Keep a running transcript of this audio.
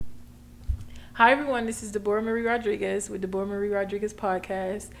Hi everyone, this is Deborah Marie Rodriguez with Deborah Marie Rodriguez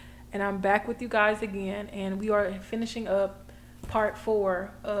podcast, and I'm back with you guys again, and we are finishing up part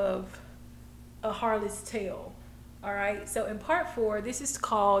 4 of A Harlot's Tale. All right, so in part 4, this is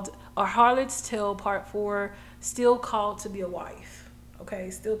called A Harlot's Tale part 4, still called to be a wife. Okay,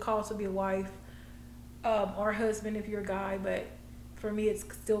 still called to be a wife, or husband if you're a guy, but for me it's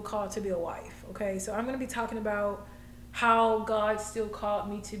still called to be a wife. Okay, so I'm going to be talking about how God still called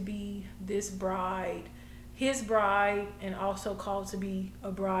me to be this bride, his bride, and also called to be a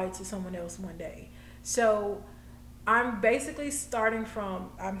bride to someone else one day. So I'm basically starting from,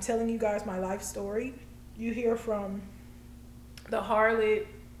 I'm telling you guys my life story. You hear from the harlot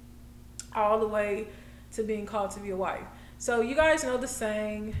all the way to being called to be a wife. So you guys know the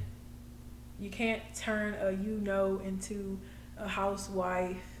saying, you can't turn a into a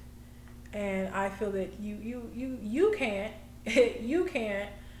housewife, and I feel that you can't you can't,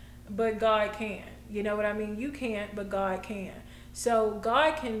 but God can. You know what I mean? You can't, but God can. So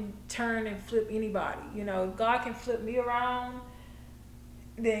God can turn and flip anybody. You know, if God can flip me around,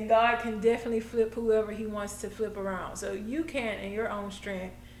 then God can definitely flip whoever he wants to flip around. So you can in your own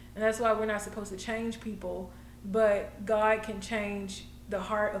strength. And that's why we're not supposed to change people, but God can change the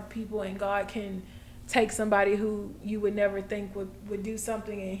heart of people, and God can take somebody who you would never think would do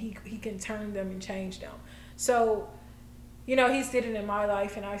something, and he can turn them and change them. So, he's did it in my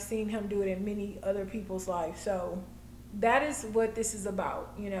life, and I've seen him do it in many other people's life. So that is what this is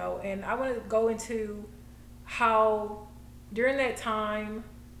about, and I want to go into how during that time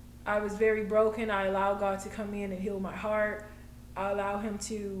I was very broken. I allowed God to come in and heal my heart. I allow him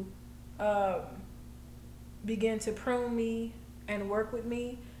to um, begin to prune me and work with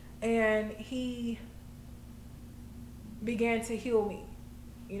me, and he began to heal me.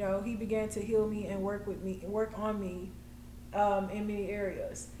 He began to heal me and work with me, work on me in many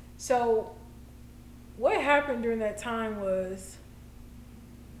areas. So what happened during that time was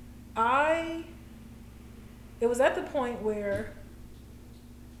I it was at the point where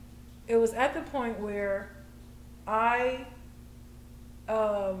it was at the point where I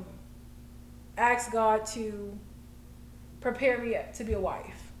um, asked God to prepare me to be a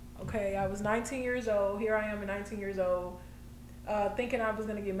wife. Okay, I was 19 years old. Here I am at 19 years old, thinking I was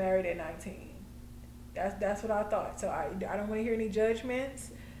gonna get married at 19. That's what I thought. So I don't want to hear any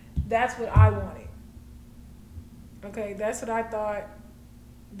judgments. That's what I wanted. Okay, that's what I thought.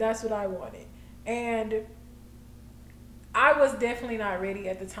 That's what I wanted, and I was definitely not ready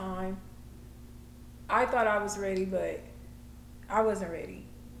at the time. I thought I was ready, but I wasn't ready.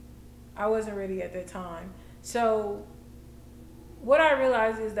 I wasn't ready at that time. So what I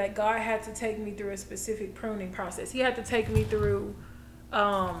realized is that God had to take me through a specific pruning process. He had to take me through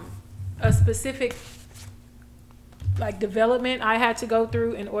um, a specific development I had to go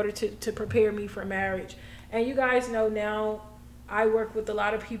through in order to prepare me for marriage. And you guys know now I work with a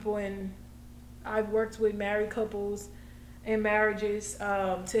lot of people, and I've worked with married couples and marriages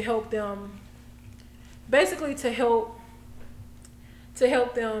to help them, basically to help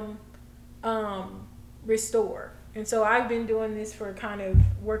them restore. And so I've been doing this for kind of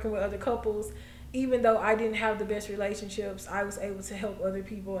working with other couples. Even though I didn't have the best relationships, I was able to help other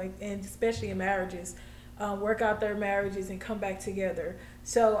people, and especially in marriages, work out their marriages and come back together.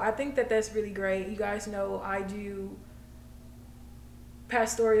 So I think that that's really great. You guys know I do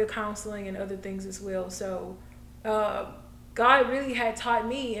pastoral counseling and other things as well. So uh, God really had taught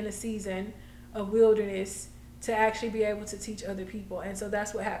me in a season of wilderness to actually be able to teach other people. And so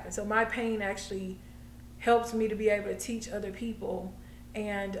that's what happened. So my pain actually helps me to be able to teach other people,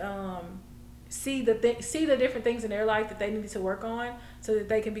 and see the different things in their life that they need to work on, so that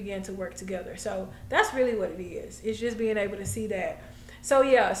they can begin to work together. So that's really what it is. It's just being able to see that. So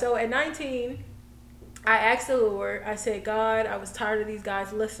yeah, so at 19, I asked the Lord. I said, God, I was tired of these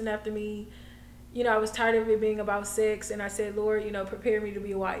guys listening after me. I was tired of it being about sex, and I said, Lord, prepare me to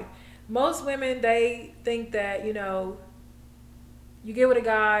be a wife. Most women, they think that, you get with a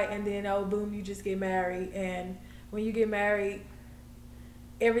guy, and then, oh, boom, you just get married. And when you get married,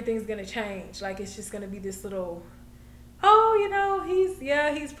 everything's going to change. Like, it's just going to be this little, oh,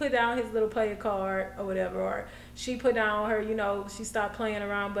 he's put down his little player card or whatever. Or she put down her, she stopped playing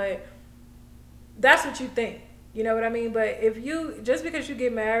around. But that's what you think. You know what I mean? But just because you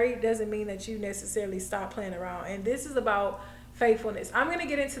get married doesn't mean that you necessarily stop playing around. And this is about faithfulness. I'm going to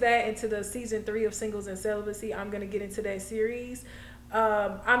get into that into the season 3 of Singles and Celibacy. I'm going to get into that series.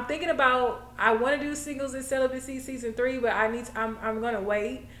 I'm thinking about, I want to do Singles and Celibacy season 3, but I'm going to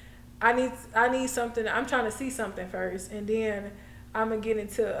wait. I need something. I'm trying to see something first, and then I'm going to get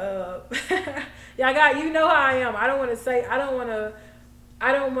into how I am. I don't want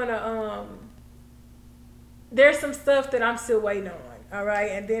to there's some stuff that I'm still waiting on. All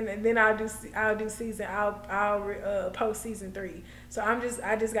right, and then I'll do season I'll post season 3. So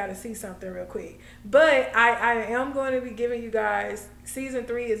I just got to see something real quick. But I am going to be giving you guys season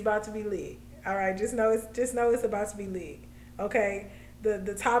 3 is about to be lit. All right, just know it's about to be lit. Okay,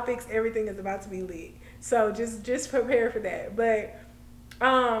 the topics, everything is about to be lit. So just prepare for that. But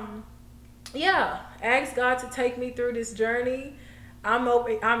um yeah, ask God to take me through this journey. I'm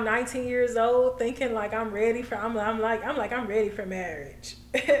 19 years old, thinking like I'm ready for marriage.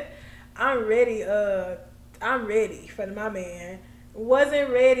 I'm ready. I'm ready for my man. Wasn't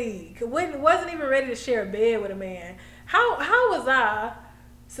ready. Wasn't even ready to share a bed with a man. How was I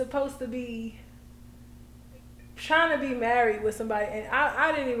supposed to be trying to be married with somebody, and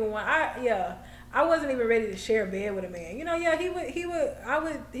I didn't even want I wasn't even ready to share a bed with a man. Yeah, he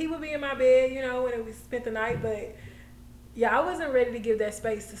would be in my bed, when we spent the night, but yeah, I wasn't ready to give that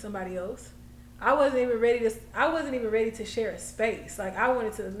space to somebody else. I wasn't even ready to share a space. Like, I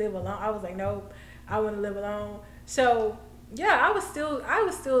wanted to live alone. I was like, nope, I want to live alone. So yeah, I was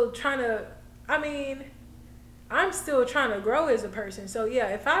still trying to, I mean, I'm still trying to grow as a person. So yeah,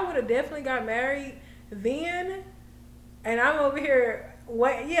 if I would have definitely got married then, and I'm over here,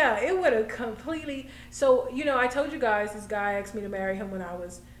 what? Yeah, it would have completely. So I told you guys this guy asked me to marry him when I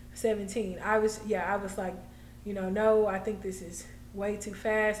was 17. I was like, no, I think this is way too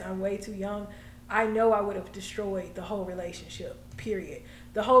fast. I'm way too young. I know I would have destroyed the whole relationship. Period.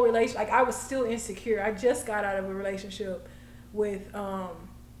 The whole relation. Like, I was still insecure. I just got out of a relationship with an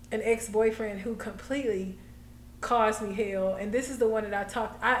ex-boyfriend who completely caused me hell, and this is the one that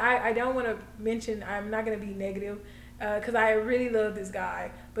I don't want to mention. I'm not going to be negative because I really love this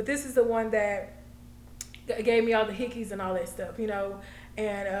guy, but this is the one that gave me all the hickeys and all that stuff, and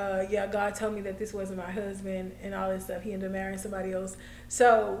yeah, God told me that this wasn't my husband and all that stuff. He ended up marrying somebody else.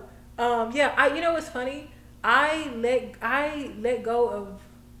 So yeah, what's funny, I let go of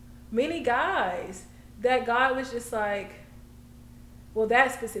many guys that God was just like, well,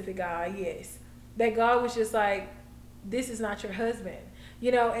 that specific guy, yes, that God was just like, this is not your husband.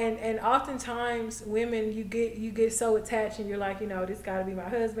 And oftentimes women, you get so attached, and you're like, this gotta be my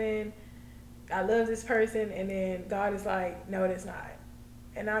husband. I love this person, and then God is like, no, it's not.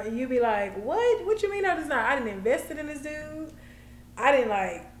 And you be like, what you mean no, it's not? I didn't invested in this dude. I didn't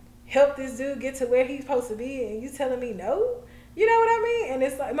like help this dude get to where he's supposed to be, and you telling me no? You know what I mean? And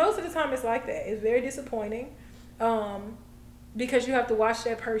it's like, most of the time it's like that. It's very disappointing, because you have to watch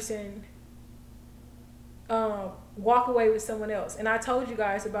that person walk away with someone else. And I told you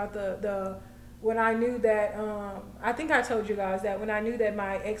guys about the when I knew that, I think I told you guys that when I knew that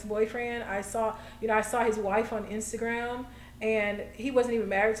my ex-boyfriend, I saw his wife on Instagram, and he wasn't even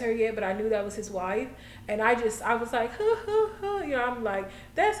married to her yet, but I knew that was his wife. And I was like, huh, huh, huh. I'm like,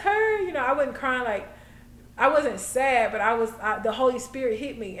 that's her. I wasn't crying, like, I wasn't sad, but the Holy Spirit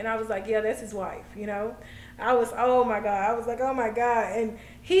hit me, and I was like, yeah, that's his wife. Oh my God. I was like, oh my God. And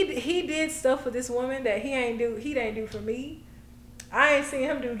he did stuff for this woman that he didn't do for me. I ain't seen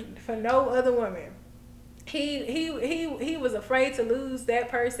him do for no other woman. He was afraid to lose that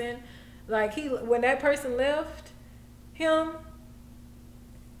person. Like, when that person left him,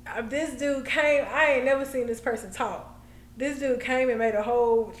 this dude came. I ain't never seen this person talk. This dude came and made a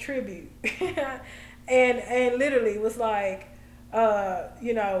whole tribute, and literally was like, I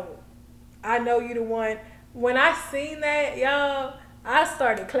know you the one. When I seen that, y'all, I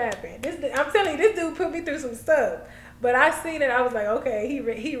started clapping. I'm telling you, this dude put me through some stuff. But I seen it, I was like, okay, he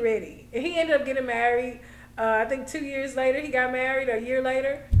ready. And he ended up getting married. I think 2 years later, he got married, or a year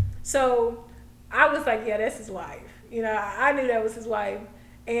later. So I was like, yeah, that's his wife. I knew that was his wife.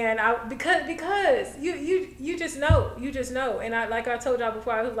 And because you just know. And like I told y'all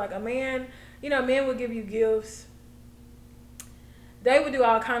before, I was like, a man, men would give you gifts. They would do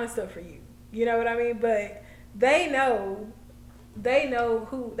all kind of stuff for you. You know what I mean? But they know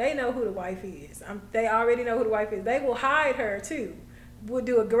who the wife is. They already know who the wife is. They will hide her too. Will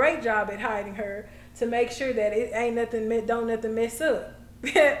do a great job at hiding her to make sure that it ain't don't nothing mess up.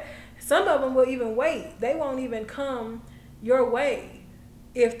 Some of them will even wait. They won't even come your way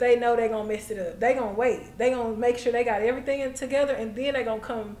if they know they're gonna mess it up. They gonna wait. They gonna make sure they got everything together, and then they gonna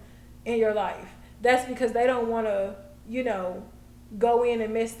come in your life. That's because they don't want to, go in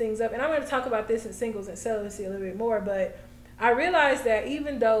and mess things up. And I'm going to talk about this in singles and celibacy a little bit more, but I realized that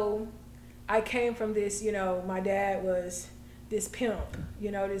even though I came from this, my dad was this pimp,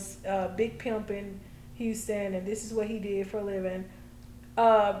 this big pimp in Houston, and this is what he did for a living.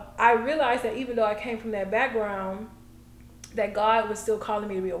 I realized that even though I came from that background, that God was still calling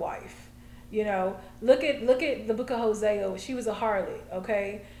me to be a wife. Look at the book of Hosea. She was a harlot,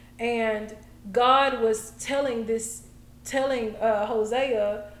 okay? And God was telling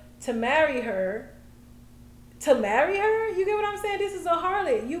Hosea to marry her. To marry her, you get what I'm saying? This is a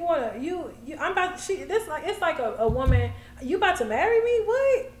harlot. You wanna you I'm about she this like it's like a woman. You about to marry me?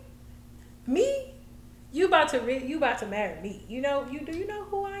 What? Me? You about to marry me? You know you know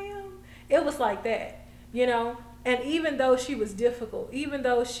who I am? It was like that, you know. And even though she was difficult, even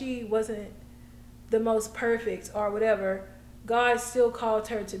though she wasn't the most perfect or whatever, God still called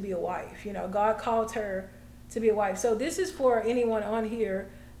her to be a wife. You know, God called her to be a wife. So this is for anyone on here.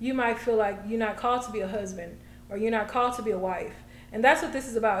 You might feel like you're not called to be a husband or you're not called to be a wife. And that's what this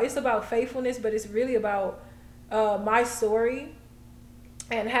is about. It's about faithfulness, but it's really about my story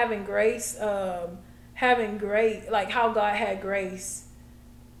and having grace, having great, like how God had grace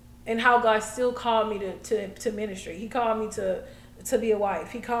and how God still called me to ministry. He called me to be a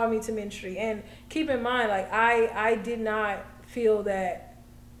wife. He called me to ministry. And keep in mind, like I did not feel that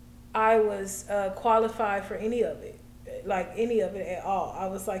I was qualified for any of it, like any of it at all. I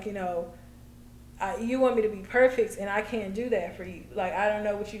was like, you know, you want me to be perfect, and I can't do that for you. Like I don't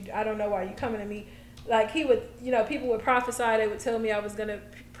know why you coming to me. Like he would, you know, people would prophesy. They would tell me I was gonna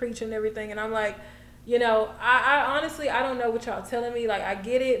preach and everything, and I'm like, you know, I honestly I don't know what y'all telling me. Like I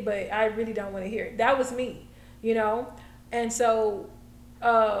get it, but I really don't want to hear it. That was me, you know, and so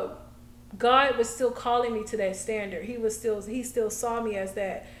God was still calling me to that standard. He still saw me as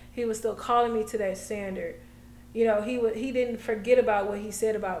that. He was still calling me to that standard. You know, he didn't forget about what he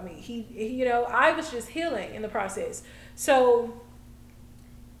said about me. You know, I was just healing in the process. So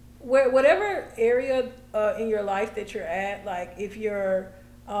whatever area in your life that you're at, like if you're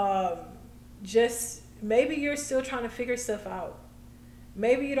just maybe you're still trying to figure stuff out.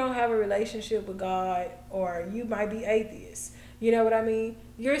 Maybe you don't have a relationship with God, or you might be atheist. You know what I mean?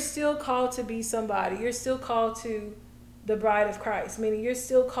 You're still called to be somebody. You're still called to the bride of Christ. Meaning you're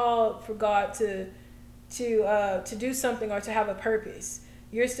still called for God to do something or to have a purpose.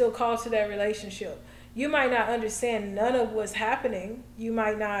 You're still called to that relationship. You might not understand none of what's happening. You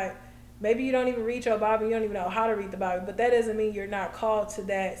might not, maybe you don't even read your Bible, you don't even know how to read the Bible, but that doesn't mean you're not called to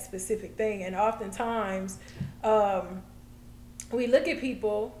that specific thing. And oftentimes, we look at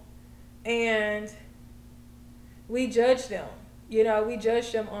people and we judge them. You know, we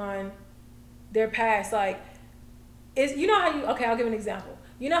judge them on their past. Like, you know how okay, I'll give an example.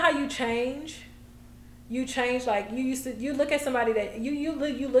 You know how you change? You change, like you look at somebody that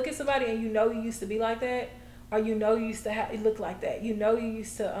you look at somebody and you know you used to be like that, or you know you used to look like that. You know you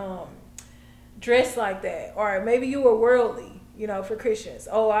used to dress like that, or maybe you were worldly, you know, for Christians.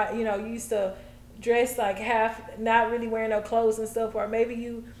 Oh, you know, you used to dress like half, not really wearing no clothes and stuff, or maybe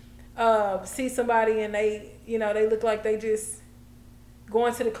you see somebody and they, you know, they look like they just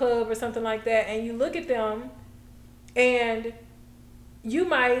going to the club or something like that, and you look at them and you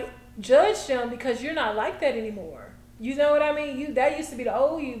might judge them because you're not like that anymore. You know what I mean? That used to be the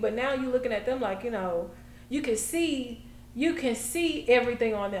old you, but now you're looking at them like, you know, you can see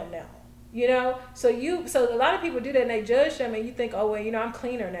everything on them now. You know, so a lot of people do that and they judge them, and you think, oh well, you know, I'm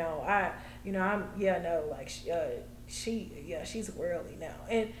cleaner now. She's worldly now,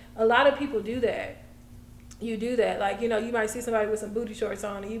 and a lot of people do that. You do that, like, you know, you might see somebody with some booty shorts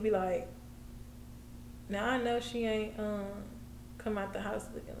on, and you be like, now I know she ain't come out the house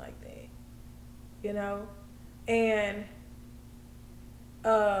looking like that, you know, and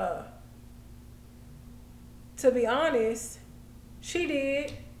to be honest, she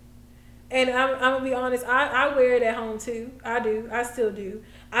did. And I'm gonna be honest, I wear it at home too. I still do.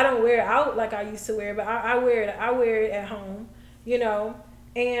 I don't wear it out like I used to wear, but I wear it at home, you know.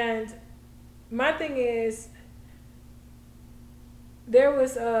 And my thing is, there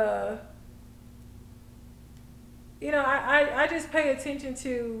was you know, I just pay attention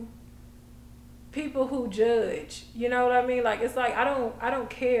to people who judge. You know what I mean? Like, it's like I don't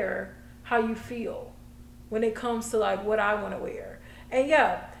care how you feel when it comes to like what I want to wear. And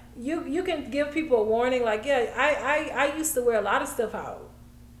yeah, you can give people a warning, like, yeah, I used to wear a lot of stuff out.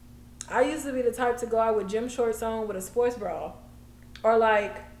 I used to be the type to go out with gym shorts on with a sports bra, or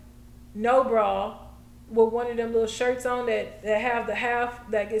like no bra with one of them little shirts on that have the half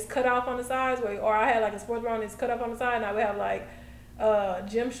that gets cut off on the sides, or I had like a sports bra that's cut off on the side, and I would have like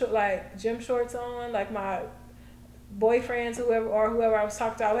gym shorts on, like my boyfriends, whoever I was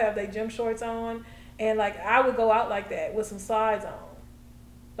talking to, I would have their gym shorts on, and like I would go out like that with some slides on.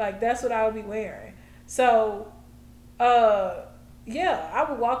 Like, that's what I would be wearing. So, yeah, I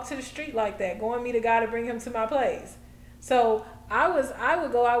would walk to the street like that, go and meet a guy to bring him to my place. So I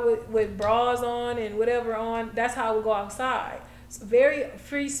would go out with bras on and whatever on. That's how I would go outside. So very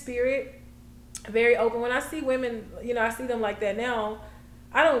free spirit, very open. When I see women, you know, I see them like that now.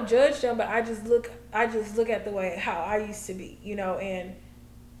 I don't judge them, but I just look at the way how I used to be, you know, and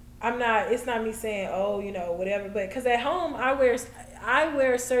I'm not. It's not me saying, oh, you know, whatever. But because at home, I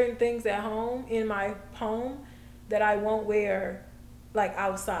wear certain things at home in my home that I won't wear like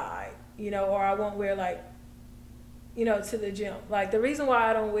outside, you know, or I won't wear like, you know, to the gym. Like the reason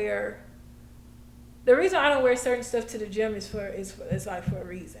I don't wear certain stuff to the gym is like for a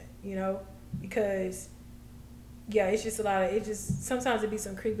reason, you know, because yeah, it's just a lot of it. Just sometimes it be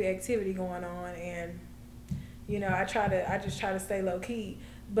some creepy activity going on, and you know, I just try to stay low key,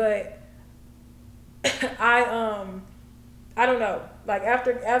 but I I don't know. Like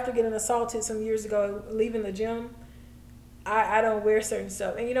after getting assaulted some years ago, leaving the gym, I don't wear certain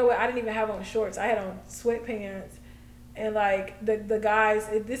stuff. And you know what? I didn't even have on shorts. I had on sweatpants, and like the guys.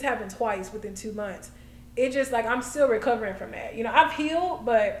 This happened twice within 2 months. It just like I'm still recovering from that. You know, I've healed,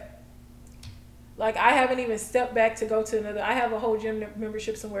 but like I haven't even stepped back to go to another. I have a whole gym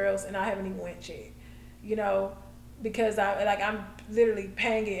membership somewhere else, and I haven't even went yet. You know, because I'm literally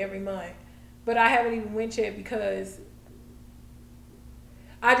paying it every month, but I haven't even went yet because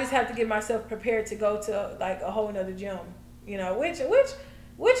I just have to get myself prepared to go to like a whole nother gym, you know, which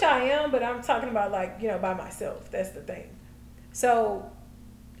I am, but I'm talking about like, you know, by myself. That's the thing. So,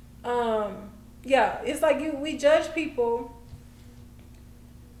 yeah, it's like we judge people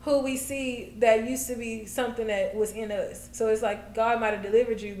who we see that used to be something that was in us. So it's like God might have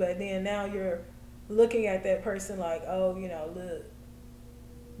delivered you, but then now you're looking at that person like, oh, you know, look.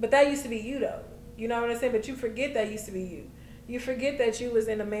 But that used to be you though. You know what I'm saying? But you forget that used to be you. You forget that you was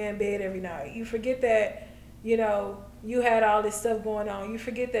in a man bed every night. You forget that, you know, you had all this stuff going on. You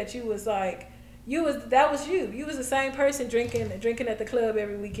forget that you was like, that was you. You was the same person drinking at the club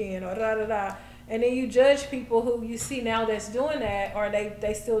every weekend or da da da. And then you judge people who you see now that's doing that, or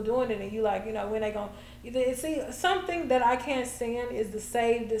they still doing it, and you like, you know, when they going see something that I can't stand is the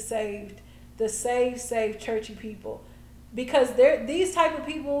saved churchy people, because these type of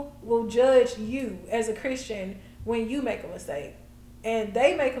people will judge you as a Christian when you make a mistake, and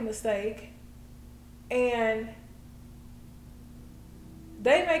they make a mistake, and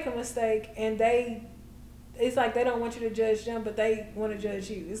it's like they don't want you to judge them, but they want to judge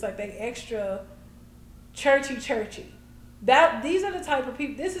you. It's like they extra churchy. That these are the type of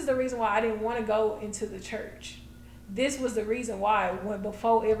people. This is the reason why I didn't want to go into the church. This was the reason why when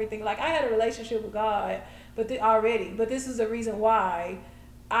before everything, like I had a relationship with God, but this is the reason why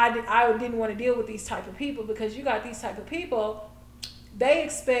I didn't want to deal with these type of people, because you got these type of people. They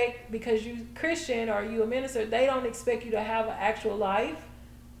expect, because you Christian or you a minister, they don't expect you to have an actual life.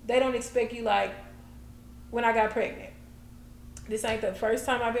 They don't expect you, like when I got pregnant. This ain't the first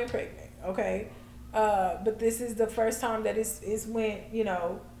time I've been pregnant, okay? But this is the first time that it's went, you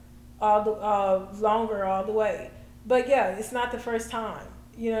know, all the longer all the way. But yeah, it's not the first time.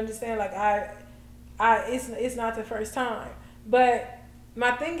 You understand? Like it's not the first time. But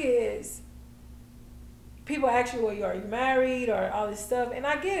my thing is, people ask you, well, are you married or all this stuff, and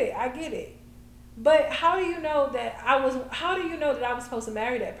I get it. But how do you know that I was supposed to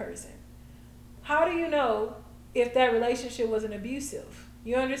marry that person? How do you know if that relationship wasn't abusive?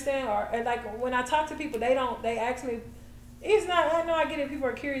 You understand? Or and like when I talk to people, they ask me, it's not, I know I get it, people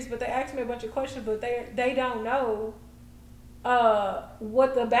are curious, but they ask me a bunch of questions, but they don't know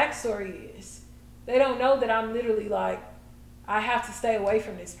what the backstory is. They don't know that I'm literally like, I have to stay away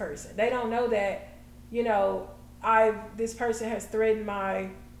from this person. They don't know that, you know, this person has threatened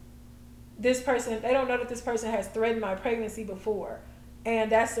they don't know that this person has threatened my pregnancy before,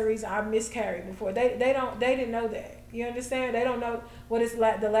 and that's the reason I miscarried before. They didn't know that. You understand? They don't know what it's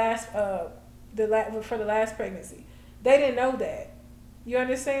like for the last pregnancy. They didn't know that. You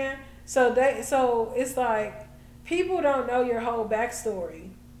understand? So it's like people don't know your whole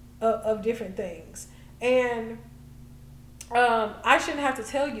backstory of different things, and I shouldn't have to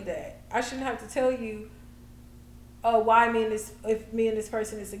tell you that. I shouldn't have to tell you why if me and this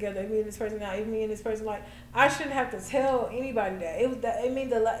person is together, if me and this person not, if me and this person like, I shouldn't have to tell anybody that. It was that, I mean,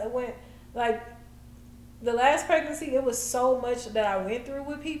 when like the last pregnancy, it was so much that I went through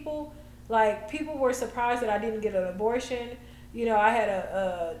with people. Like people were surprised that I didn't get an abortion. You know, I had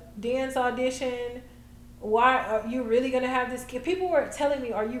a dance audition. Why are you really gonna have this kid? People were telling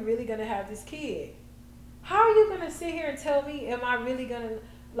me, are you really gonna have this kid? How are you gonna sit here and tell me, am I really gonna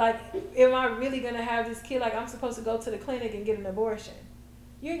have this kid? Like I'm supposed to go to the clinic and get an abortion.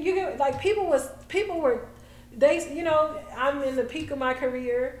 You get like people were they, you know, I'm in the peak of my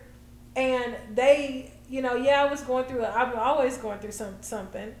career, and they, you know, yeah, I'm always going through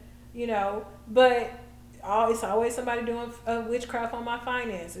something, you know, but it's always somebody doing witchcraft on my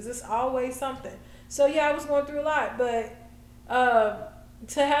finances. It's always something. So yeah, I was going through a lot, but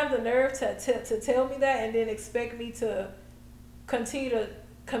to have the nerve to tell me that and then expect me to continue to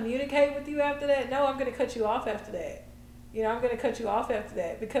communicate with you after that. No, I'm going to cut you off after that. I'm going to cut you off after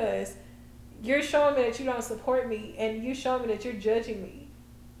that because you're showing me that you don't support me, and you showing me that you're judging me.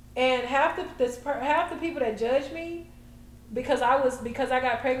 And half the people that judge me because I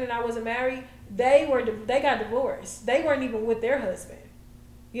got pregnant and I wasn't married, they got divorced. They weren't even with their husband.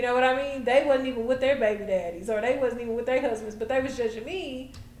 You know what I mean? They wasn't even with their baby daddies, or they wasn't even with their husbands, but they was judging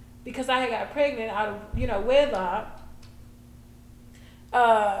me because I had got pregnant out of wedlock.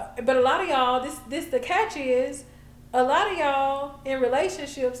 But a lot of y'all, this the catch is, a lot of y'all in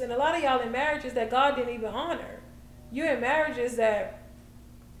relationships and a lot of y'all in marriages that God didn't even honor. You in marriages that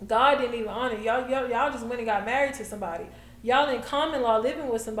God didn't even honor. Y'all just went and got married to somebody. Y'all in common law living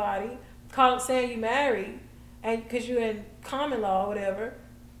with somebody, saying you married, and because you in common law or whatever,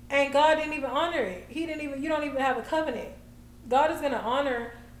 and God didn't even honor it. He didn't even. You don't even have a covenant. God is gonna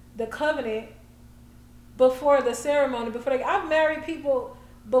honor the covenant before the ceremony. I've married people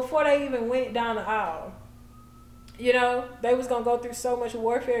before they even went down the aisle. They was gonna go through so much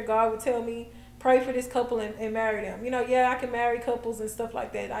warfare. God would tell me, pray for this couple and marry them. Yeah, I can marry couples and stuff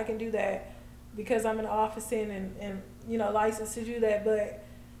like that. I can do that because I'm an officer and licensed to do that. But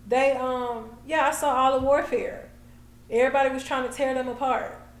they I saw all the warfare. Everybody was trying to tear them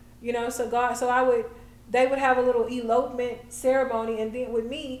apart. They would have a little elopement ceremony and then with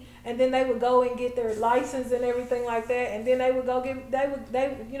me, and then they would go and get their license and everything like that, and then they would go get they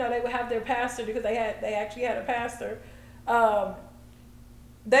would have their pastor, because they actually had a pastor.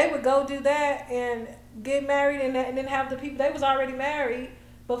 They would go do that and get married, and then have the people, they was already married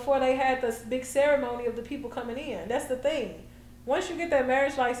before they had this big ceremony of the people coming in. That's the thing. Once you get that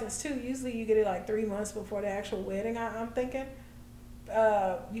marriage license too, usually you get it like 3 months before the actual wedding. I'm thinking.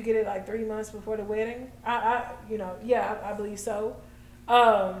 You get it like 3 months before the wedding. I believe so.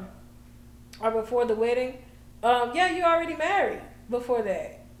 Or before the wedding. You already married before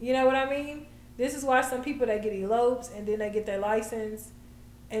that. You know what I mean? This is why some people, they get eloped and then they get their license,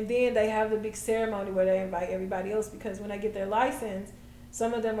 and then they have the big ceremony where they invite everybody else, because when they get their license,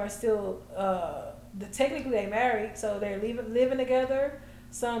 some of them are still technically they married, so they're living together.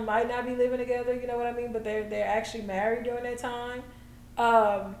 Some might not be living together, you know what I mean? But they're actually married during that time.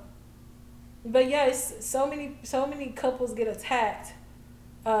 But yeah, it's so many couples get attacked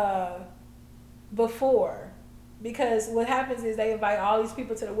before, because what happens is they invite all these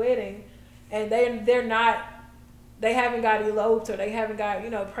people to the wedding, and they haven't got eloped, or they haven't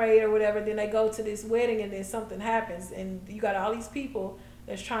got prayed or whatever. Then they go to this wedding, and then something happens, and you got all these people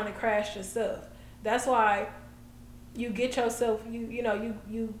that's trying to crash your stuff. That's why you get yourself you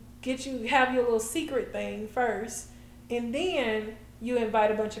have your little secret thing first, and then you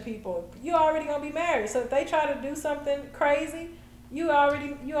invite a bunch of people. You already gonna be married. So if they try to do something crazy, you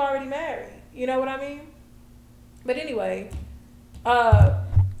already married. You know what I mean? But anyway, God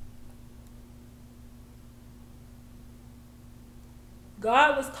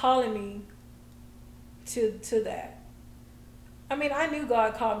was calling me to that. I mean, I knew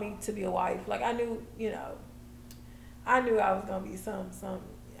God called me to be a wife. Like, I knew I was gonna be some.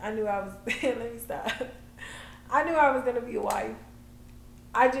 I knew I was. Let me stop. I knew I was gonna be a wife.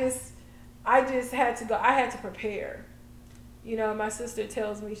 I just had to go. I had to prepare. My sister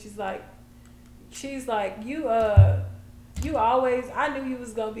tells me, she's like, you always, I knew you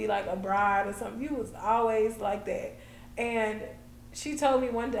was gonna be like a bride or something. You was always like that. And she told me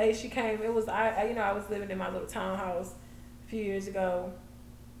one day, she came. It was I was living in my little townhouse a few years ago,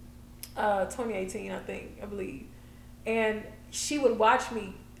 2018, I believe. And she would watch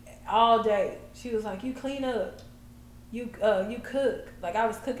me all day. She was like, you clean up. You cook. Like, I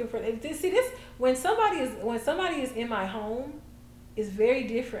was cooking for this when somebody is in my home, is very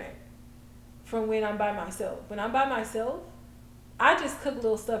different from when I'm by myself. When I'm by myself, I just cook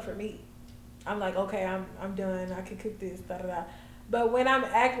little stuff for me. I'm like, okay, I'm done. I can cook this, da da da. But when I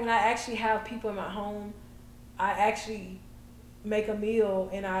actually have people in my home, I actually make a meal,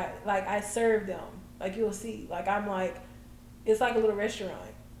 and I serve them. Like, you'll see. Like, it's like a little restaurant.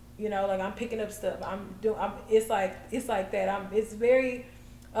 Like, I'm picking up stuff. It's like that. It's very,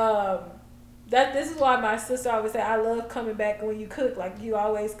 this is why my sister always say, I love coming back when you cook. Like, you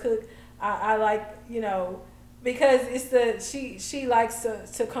always cook. I like, because it's she likes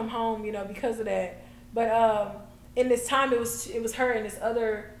to come home, because of that. But, in this time, it was her and this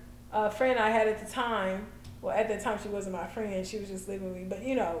other, friend I had at the time. Well, at that time, she wasn't my friend. She was just living with me. But,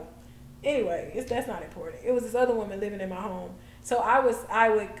 anyway, that's not important. It was this other woman living in my home. So I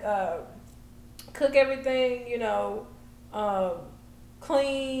would cook everything,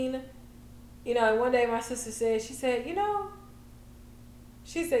 clean, and one day my sister said,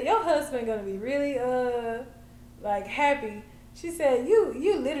 She said, your husband gonna be really like happy. She said,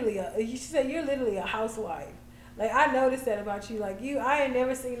 you literally she said, you're literally a housewife. Like, I noticed that about you. Like, I ain't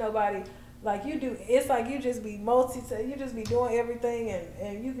never seen nobody like you do. It's like you just be you just be doing everything,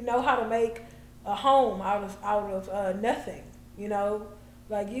 and you know how to make a home out of nothing. You know,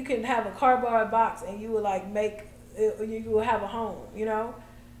 like you can have a cardboard box and you would like make you will have a home. You know,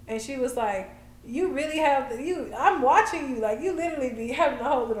 and she was like, you really have I'm watching you, like you literally be having a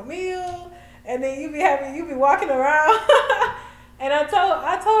whole little meal, and then you be walking around. And I told her,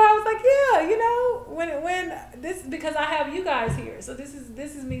 I was like, yeah, you know, when this, because I have you guys here, so this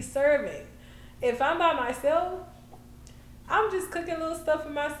is me serving. If I'm by myself, I'm just cooking little stuff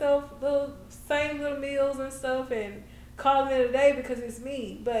for myself, little same little meals and stuff, and calling it a day because it's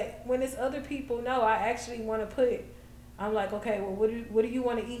me. But when it's other people, no, I actually want to put. I'm like, okay, well, what do you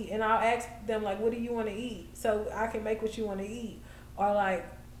want to eat? And I'll ask them like, what do you want to eat, so I can make what you want to eat, or like,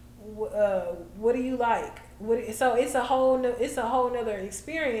 what do you like? So it's a whole nother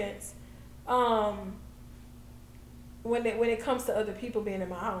experience. When it comes to other people being in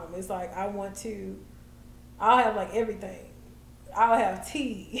my home, it's like I'll have like everything. I'll have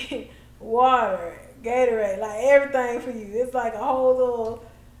tea, water, Gatorade, like everything for you. It's like a whole little,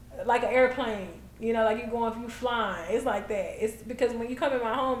 like an airplane. You know, like if you flying. It's like that. It's because when you come in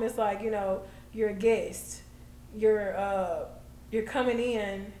my home, it's like, you know, you're a guest. You're coming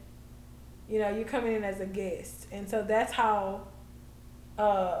in. You know, you're coming in as a guest, and so that's how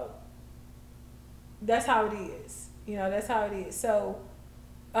it is. You know, that's how it is. So,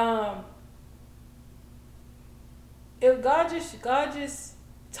 God just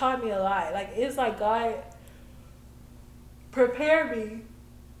taught me a lot. Like, it's like God prepared me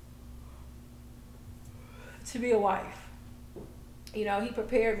to be a wife. You know, He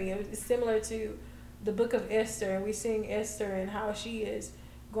prepared me. It's similar to the book of Esther, and we sing Esther and how she is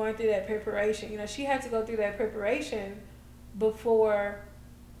going through that preparation. You know, she had to go through that preparation before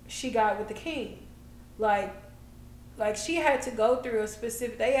she got with the king. Like she had to go through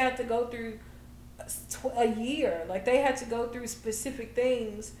they had to go through a year. Like, they had to go through specific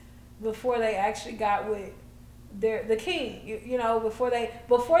things before they actually got with the king. You know, before they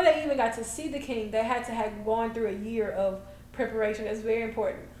even got to see the king, they had to have gone through a year of preparation. That's very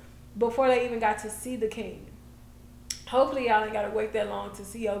important. Before they even got to see the king. Hopefully y'all ain't got to wait that long to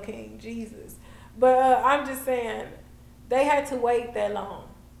see your king, Jesus. But I'm just saying, they had to wait that long.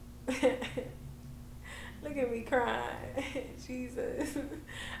 Look at me crying. Jesus.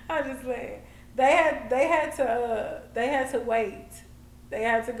 I'm just saying. They had to wait. They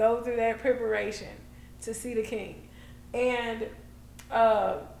had to go through that preparation to see the king. And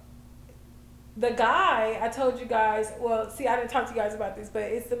the guy, I told you guys, well, see, I didn't talk to you guys about this, but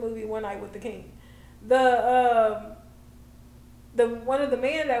it's the movie One Night with the King. The one of the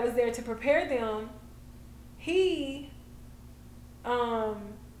men that was there to prepare them, he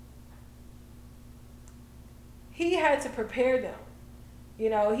had to prepare them. You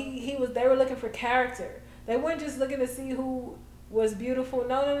know, they were looking for character. They weren't just looking to see who was beautiful.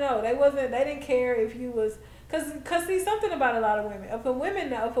 No. They didn't care if you was, cause see, something about a lot of women. If a woman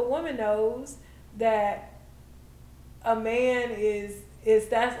knows that a man if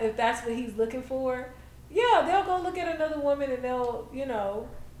that's what he's looking for, yeah, they'll go look at another woman and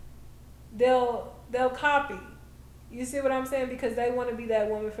they'll copy. You see what I'm saying? Because they want to be that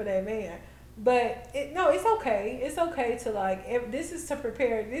woman for that man. But it's okay. It's okay to like. This is to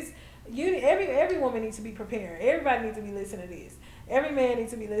prepare. Every woman needs to be preparing. Everybody needs to be listening to this. Every man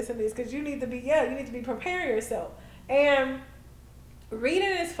needs to be listening to this, because you need to be preparing yourself. And reading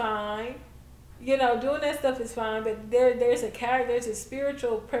is fine. You know, doing that stuff is fine. But there's a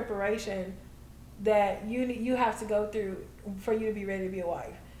spiritual preparation that you have to go through for you to be ready to be a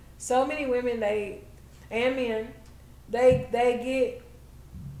wife. So many women and men they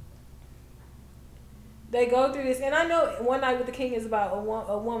go through this, and I know One Night with the King is about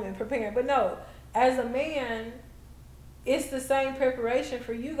a woman preparing, but no, as a man, it's the same preparation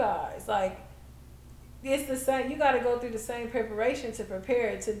for you guys. Like, it's the same. You got to go through the same preparation to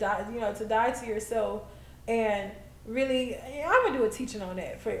prepare to die. You know, to die to yourself, and really, I'm gonna do a teaching on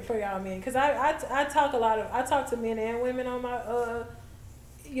that for y'all men, because I talk to men and women on my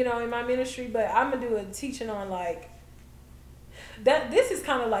in my ministry, but I'm gonna do a teaching on like. That this is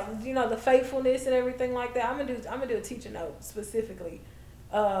kind of like the faithfulness and everything like that. I'm gonna do a teaching note specifically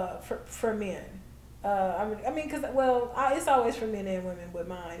for men. Because it's always for men and women with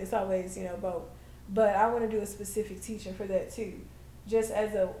mine. It's always both. But I want to do a specific teaching for that too, just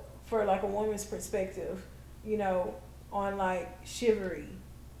for like a woman's perspective, on like chivalry,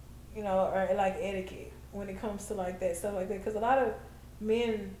 or like etiquette when it comes to like that stuff like that. Because a lot of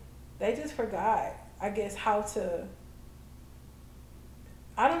men, they just forgot, I guess, how to,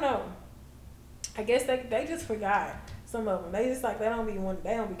 I don't know. I guess they just forgot. Some of them, they just like, they don't be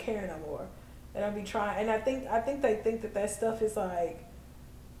caring no more. They don't be trying. And I think they think that stuff is like,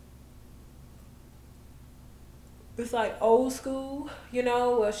 it's like old school,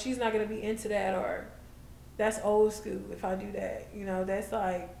 well, she's not going to be into that, or that's old school if I do that. That's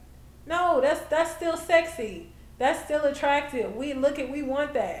like, no, that's still sexy. That's still attractive. We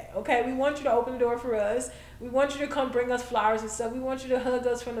want that. Okay, we want you to open the door for us. We want you to come bring us flowers and stuff. We want you to hug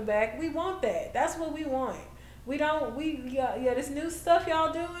us from the back. We want that. That's what we want. We don't. Yeah. This new stuff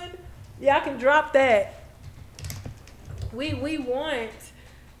y'all doing. Y'all can drop that. We want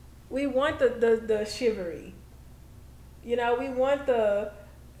the chivalry. We want the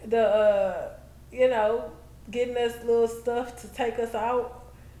getting us little stuff to take us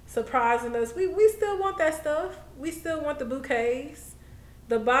out, surprising us. We still want that stuff. We still want the bouquets.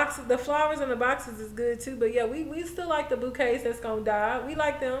 The flowers in the boxes is good too, but yeah, we still like the bouquets that's gonna die. We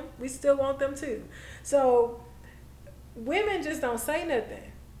like them. We still want them too. So women just don't say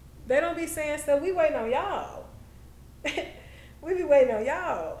nothing. They don't be saying stuff. We waiting on y'all. We be waiting on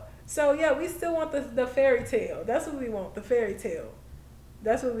y'all. So yeah, we still want the fairy tale. That's what we want. The fairy tale.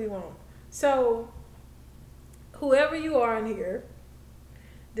 That's what we want. So whoever you are in here,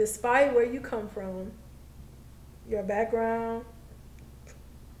 despite where you come from, your background,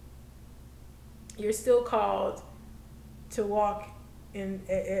 you're still called to walk in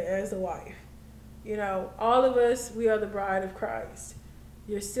as a wife. All of us, we are the bride of Christ.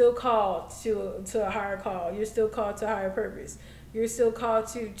 You're still called to a higher call. You're still called to a higher purpose. You're still called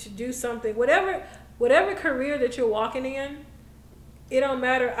to do something. Whatever career that you're walking in, it don't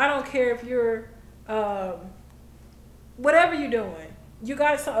matter. I don't care if you're whatever you're doing. You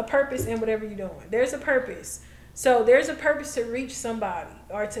got a purpose in whatever you're doing. There's a purpose. So there's a purpose to reach somebody,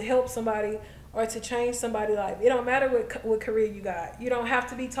 or to help somebody, or to change somebody's life. It don't matter what career you got. You don't have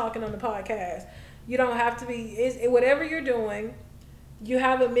to be talking on the podcast. You don't have to be, whatever you're doing, you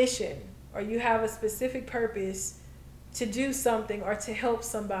have a mission, or you have a specific purpose to do something, or to help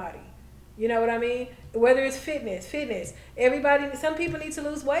somebody. You know what I mean? Whether it's fitness. Some people need to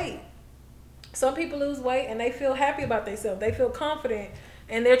lose weight. Some people lose weight and they feel happy about themselves. They feel confident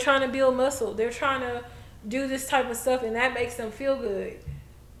and they're trying to build muscle. They're trying to do this type of stuff, and that makes them feel good.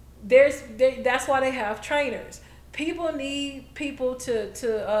 That's why they have trainers. People need people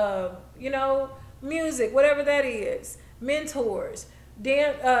to music, whatever that is, mentors,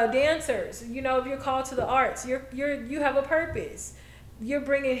 dancers. If you're called to the arts, you have a purpose. You're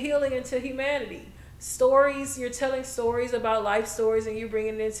bringing healing into humanity. Stories, you're telling stories about life stories, and you're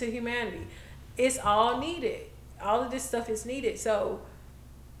bringing it into humanity. It's all needed. All of this stuff is needed. So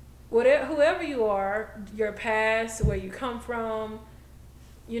whoever you are, your past, where you come from,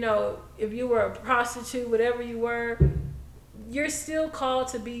 if you were a prostitute, whatever you were, you're still called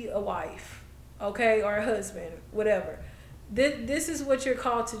to be a wife, okay, or a husband, whatever. This is what you're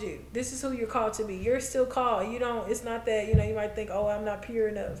called to do. This is who you're called to be. You're still called. It's not that, you might think, oh, I'm not pure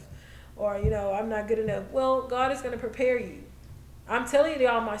enough, or, I'm not good enough. Well, God is going to prepare you. I'm telling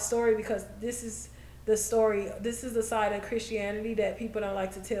y'all my story because this is the story. This is the side of Christianity that people don't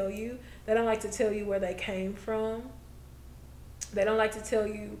like to tell you. They don't like to tell you where they came from. They don't like to tell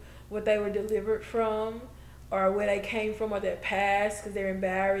you what they were delivered from, or where they came from, or their past, because they're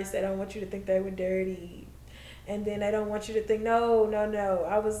embarrassed. They don't want you to think they were dirty. And then they don't want you to think, no,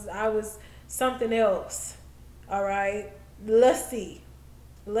 I was something else. All right? Lusty.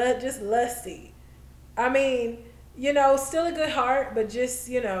 Just lusty. I mean, still a good heart, but just,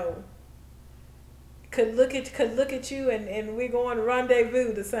 could look at you and we're going to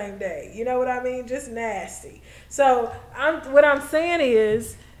rendezvous the same day. You know what I mean? Just nasty. So what I'm saying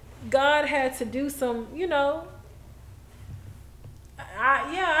is, God had to do some,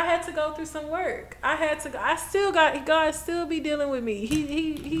 I had to go through some work. God still be dealing with me.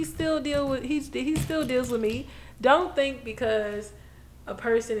 He still deals with me. Don't think because a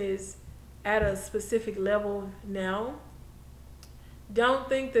person is at a specific level now, don't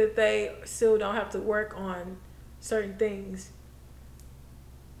think that they still don't have to work on certain things,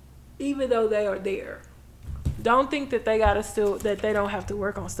 even though they are there. Don't think that they don't have to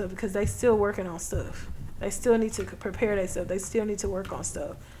work on stuff, because they still working on stuff. They still need to prepare themselves. They still need to work on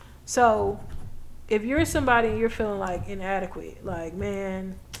stuff. So if you're somebody and you're feeling like inadequate, like,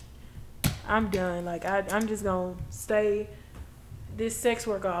 man, I'm done. Like, I'm just going to stay this sex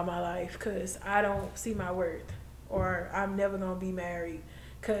work all my life because I don't see my worth, or I'm never going to be married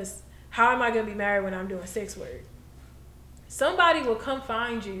because how am I going to be married when I'm doing sex work? Somebody will come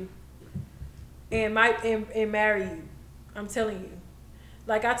find you and marry you. I'm telling you.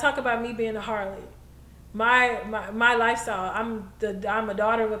 Like I talk about me being a harlot. My lifestyle. I'm a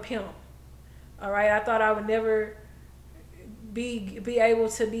daughter of a pimp. All right. I thought I would never be able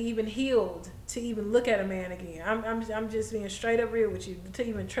to be even healed to even look at a man again. I'm just being straight up real with you, to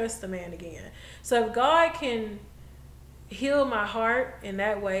even trust a man again. So if God can heal my heart in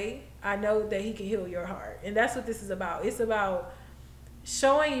that way, I know that he can heal your heart. And that's what this is about. It's about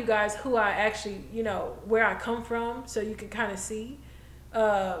showing you guys who I actually, where I come from, so you can kind of see.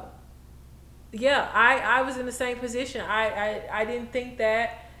 Uh, yeah, I was in the same position. I didn't think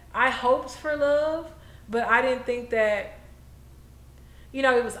that, I hoped for love, but I didn't think that,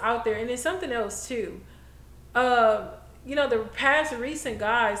 it was out there. And then something else too. The past recent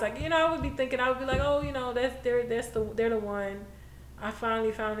guys, like, I would be thinking, I would be like, oh, they're the one. I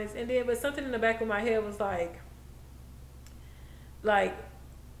finally found this. And then, but something in the back of my head was like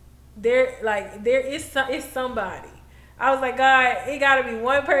it's somebody. I was like, God, it gotta be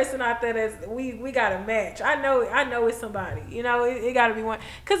one person out there that's we gotta match. I know it's somebody. It gotta be one.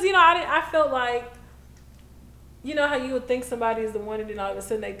 Cause I felt like, how you would think somebody is the one, and then all of a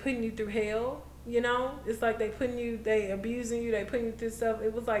sudden they putting you through hell. It's like they abusing you, they putting you through stuff.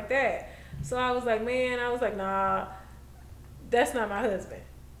 It was like that. So I was like, nah, that's not my husband.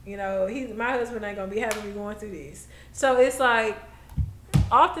 My husband ain't gonna be having me going through this. So it's like,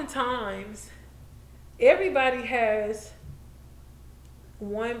 oftentimes, everybody has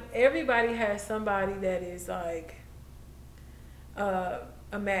somebody that is like a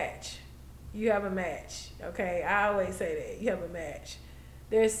match. You have a match, okay? I always say that. You have a match.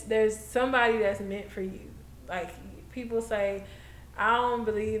 There's somebody that's meant for you. Like, people say, I don't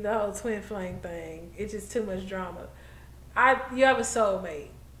believe the whole twin flame thing. It's just too much drama. You have a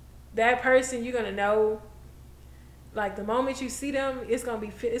soulmate. That person, you're gonna know. Like, the moment you see them, it's gonna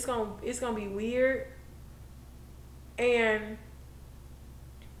be weird, and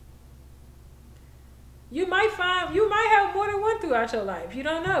you might have more than one throughout your life. You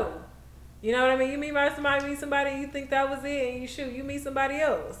don't know. You know what I mean? You meet somebody, you think that was it, and you meet somebody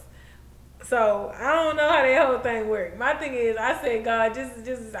else. So I don't know how that whole thing works. My thing is, I said, God,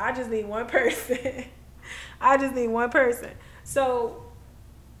 I just need one person. I just need one person. So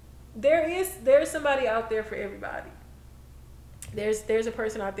there's somebody out there for everybody. There's a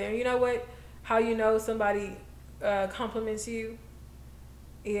person out there. And you know what? How you know somebody compliments you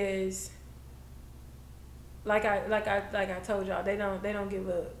is, like I told y'all, they don't give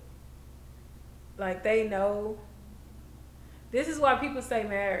up. Like, they know. This is why people stay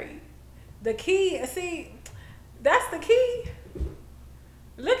married. The key, see, that's the key.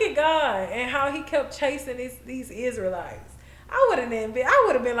 Look at God and how he kept chasing these Israelites. I would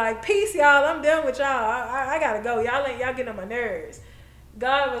have been like, peace, y'all. I'm done with y'all. I gotta go. Y'all getting on my nerves.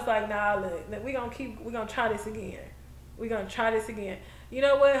 God was like, nah, look, we're gonna try this again. We're gonna try this again. You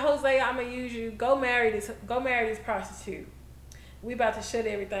know what, Jose, I'm gonna use you. Go marry this prostitute. We about to shut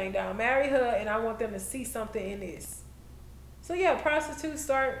everything down. Marry her, and I want them to see something in this. So yeah, prostitute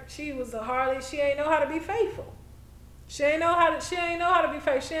she was a harlot. She ain't know how to be faithful. She ain't know how to be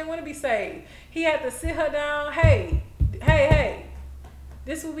faithful. She didn't want to be saved. He had to sit her down. Hey,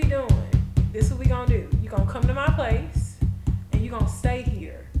 this what we doing. This what we gonna do. You gonna come to my place, and you gonna stay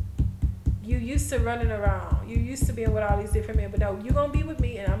here. You used to running around. You used to being with all these different men, but no, you gonna be with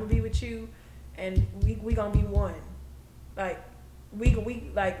me, and I'm gonna be with you, and we gonna be one. Like, we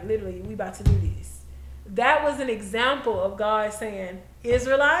like, literally, we about to do this. That was an example of God saying,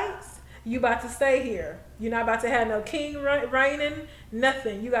 Israelites, you about to stay here. You're not about to have no king reigning,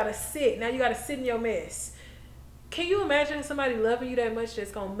 nothing. You gotta sit. Now you gotta sit in your mess. Can you imagine somebody loving you that much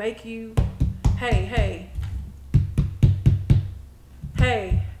that's gonna make you, hey,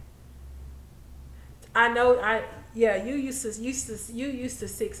 I know, you used to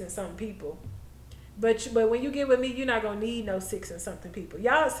 6 and something people. But when you get with me, you're not gonna need no 6 and something people.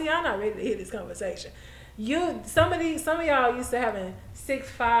 Y'all see, I'm not ready to hear this conversation. Some of y'all used to having 6,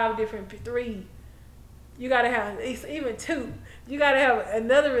 5 different 3. You gotta have even 2. You gotta have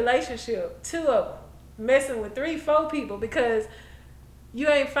another relationship, 2 of them, messing with 3, 4 people, because you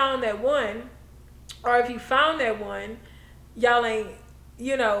ain't found that one. Or if you found that one, y'all ain't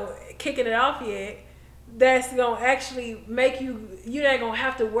kicking it off yet. That's gonna actually make you ain't gonna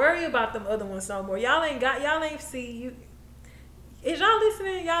have to worry about them other ones no more. Y'all ain't see you. Is y'all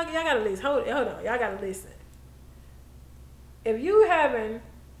listening? Y'all gotta listen. Hold on. Y'all gotta listen. If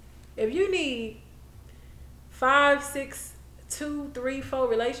you need 5, 6, 2, 3, 4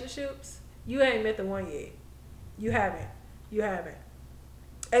 relationships, you ain't met the one yet. You haven't.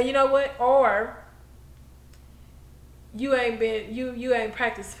 And you know what? Or you ain't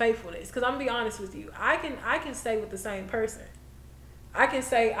practiced faithfulness. Because I'm gonna be honest with you, I can stay with the same person. I can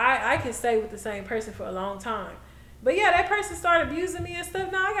stay with the same person for a long time. But yeah, that person started abusing me and stuff.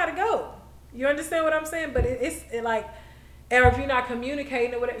 Now I gotta go. You understand what I'm saying? But like, or if you're not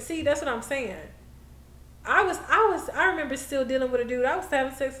communicating or whatever. See, that's what I'm saying. I remember still dealing with a dude. I was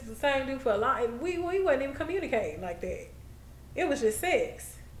having sex with the same dude for a long. We wasn't even communicating like that. It was just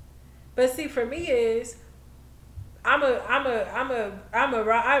sex. But see, for me is I've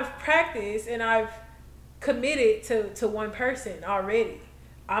practiced and I've committed to one person already.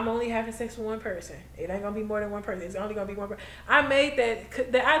 I'm only having sex with one person. It ain't gonna be more than one person. It's only gonna be one person. I made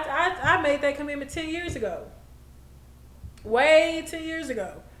I made that commitment 10 years ago. Way 10 years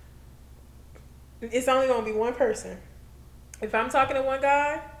ago. It's only gonna be one person. If I'm talking to one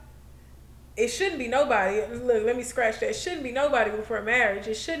guy, it shouldn't be nobody. Look, let me scratch that. It shouldn't be nobody before marriage.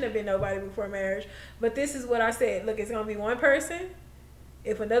 It shouldn't have been nobody before marriage. But this is what I said. Look, it's gonna be one person.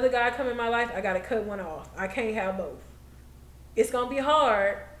 If another guy come in my life, I gotta cut one off. I can't have both. It's gonna be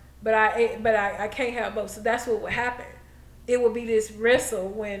hard, but I can't have both. So that's what would happen. It would be this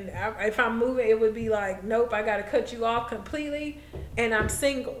wrestle if I'm moving. It would be like, nope, I gotta cut you off completely, and I'm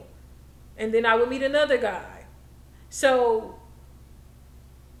single, and then I would meet another guy. So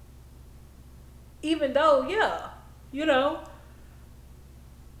even though, yeah, you know,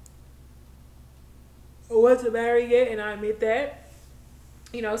 I wasn't married yet, and I admit that.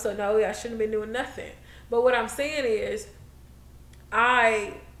 You know, so no, I shouldn't have been doing nothing. But what I'm saying is,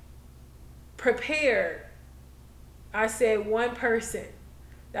 I prepared. I said one person.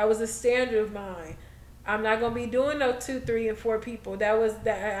 That was a standard of mine. I'm not gonna be doing no 2, 3, and 4 people. That was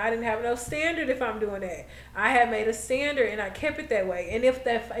that. I didn't have no standard if I'm doing that. I had made a standard and I kept it that way. And if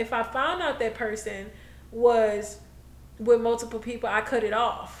I found out that person was with multiple people, I cut it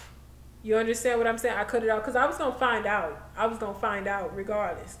off. You understand what I'm saying? I cut it off because I was gonna find out. I was gonna find out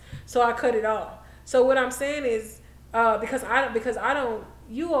regardless. So I cut it off. So what I'm saying is, because I don't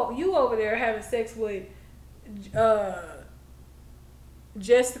you over there having sex with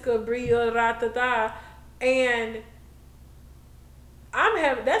Jessica Bria Ratata, and I'm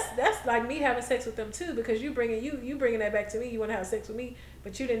having that's like me having sex with them too, because you bringing that back to me. You want to have sex with me,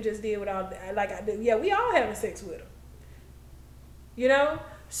 but you didn't just deal with all like I did. Yeah, we all having sex with them. You know.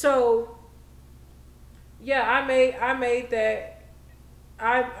 So, yeah, I made that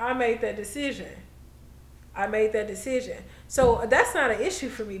decision. I made that decision. So that's not an issue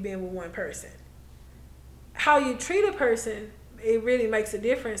for me being with one person. How you treat a person, it really makes a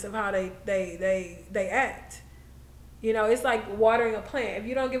difference of how they act. You know, it's like watering a plant. If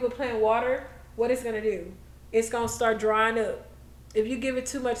you don't give a plant water, what it's gonna do? It's gonna start drying up. If you give it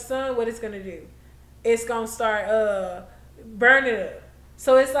too much sun, what it's gonna do? It's gonna start burning up.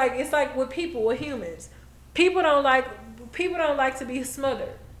 So it's like with people, with humans. People don't like to be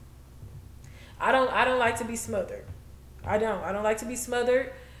smothered. I don't like to be smothered. I don't like to be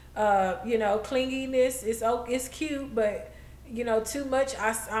smothered. You know, clinginess is cute, but you know, too much,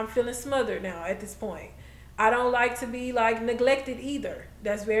 I'm feeling smothered now at this point. I don't like to be like neglected either.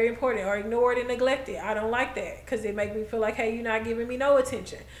 That's very important. Or ignored and neglected. I don't like that because it makes me feel like, hey, you're not giving me no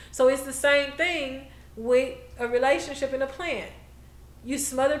attention. So it's the same thing with a relationship and a plan. You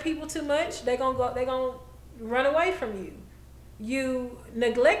smother people too much, they're gonna run away from you. You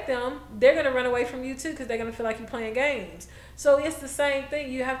neglect them, they're gonna run away from you too, because they're gonna feel like you're playing games. So it's the same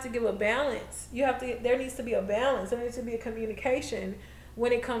thing. You have to give a balance. There needs to be a balance. There needs to be a communication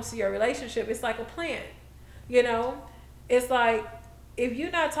when it comes to your relationship. It's like a plan. You know? It's like, if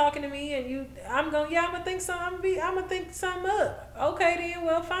you're not talking to me and I'm gonna think something up. Okay then,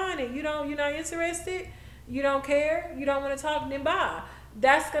 well fine. And you're not interested. You don't care. You don't want to talk. Then bye.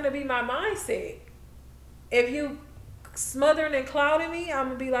 That's gonna be my mindset. If you smothering and clouding me, I'm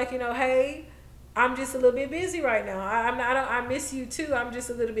gonna be like, hey, I'm just a little bit busy right now. I miss you too. I'm just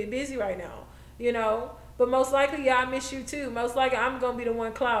a little bit busy right now. But most likely, yeah, I miss you too. Most likely, I'm gonna be the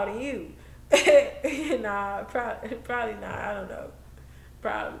one clouding you. Nah, probably not. I don't know.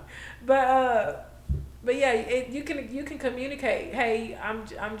 Probably, but yeah, you can communicate. Hey, I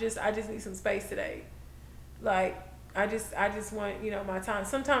just need some space today. Like, I just want, my time.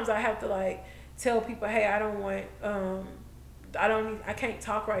 Sometimes I have to like tell people, hey, I can't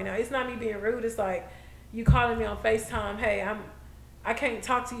talk right now. It's not me being rude. It's like you calling me on FaceTime. Hey, I can't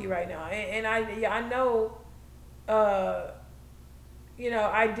talk to you right now. And I know, I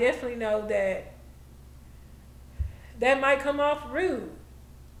definitely know that might come off rude.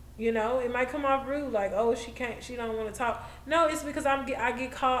 It might come off rude, like, oh, she don't want to talk. No, it's because I'm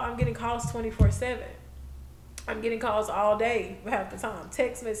getting calls 24/7. I'm getting calls all day half the time,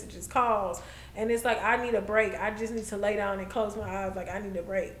 text messages, calls, and it's like I need a break. I just need to lay down and close my eyes, like I need a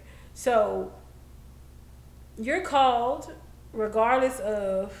break. So you're called regardless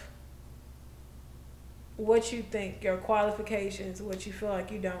of what you think, your qualifications, what you feel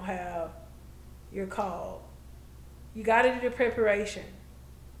like you don't have, you're called. You got to do the preparation.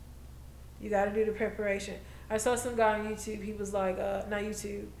 You got to do the preparation. I saw some guy on YouTube. He was like, not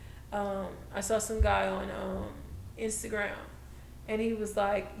YouTube. I saw some guy on Instagram, and he was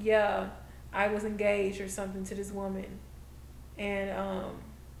like, yeah, I was engaged or something to this woman, and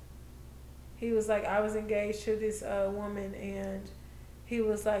he was like, I was engaged to this woman, and he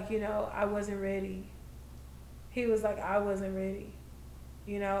was like, I wasn't ready. He was like, I wasn't ready.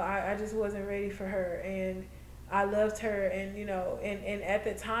 I just wasn't ready for her, and I loved her, and and at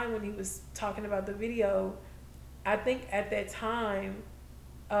the time when he was talking about the video, I think at that time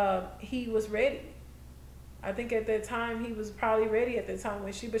he was ready. I think at that time he was probably ready at the time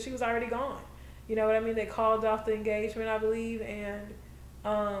but she was already gone. You know what I mean? They called off the engagement, I believe, and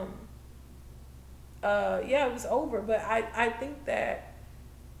um, yeah, it was over. But I think that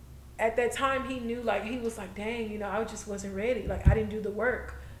at that time he knew, like, he was like, dang, I just wasn't ready. Like, I didn't do the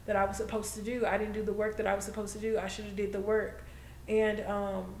work that I was supposed to do. I didn't do the work that I was supposed to do. I should have did the work. And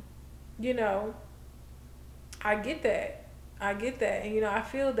you know, I get that. I get that. And I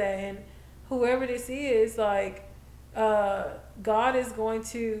feel that. And whoever this is, like, God is going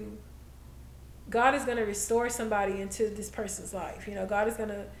to restore somebody into this person's life. God is going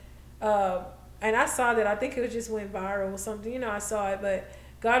to and I saw that. I think it just went viral or something. I saw it, but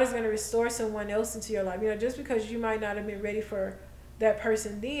God is going to restore someone else into your life. Just because you might not have been ready for that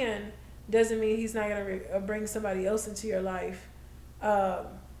person then doesn't mean he's not going to bring somebody else into your life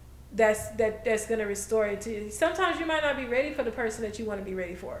that's going to restore it to you. Sometimes you might not be ready for the person that you want to be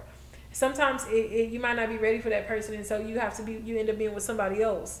ready for. Sometimes you might not be ready for that person, and so you end up being with somebody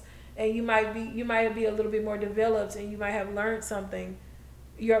else, and you might be a little bit more developed, and you might have learned something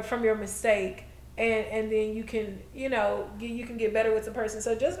from your mistake, and then you can you can get better with the person.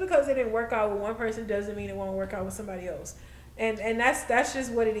 So just because it didn't work out with one person doesn't mean it won't work out with somebody else. And that's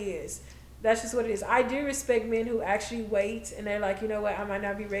just what it is. That's just what it is. I do respect men who actually wait, and they're like, what, I might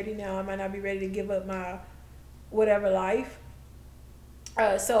not be ready now. I might not be ready to give up my whatever life.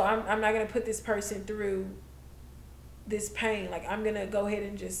 So I'm not gonna put this person through this pain. Like, I'm gonna go ahead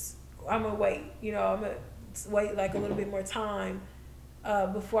and I'm gonna wait. I'm gonna wait like a little bit more time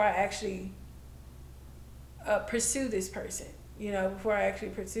before I actually pursue this person.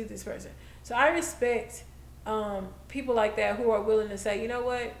 So I respect people like that who are willing to say,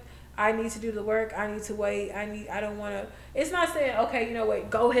 what, I need to do the work. I need to wait. I don't want to. It's not saying, okay, what,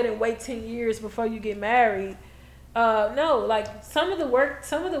 go ahead and wait 10 years before you get married. No, like, some of the work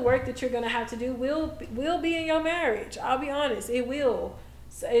that you're gonna have to do will be in your marriage. I'll be honest, it will.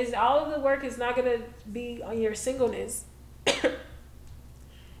 So all of the work is not gonna be on your singleness.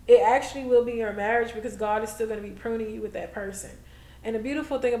 It actually will be your marriage, because God is still gonna be pruning you with that person. And the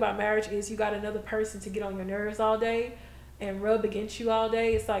beautiful thing about marriage is you got another person to get on your nerves all day and rub against you all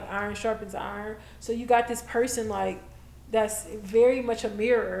day. It's like iron sharpens iron. So you got this person, like, that's very much a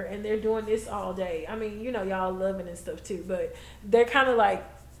mirror, and they're doing this all day. I mean, y'all loving and stuff too, but they're kind of like,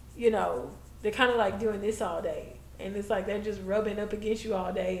 doing this all day, and it's like they're just rubbing up against you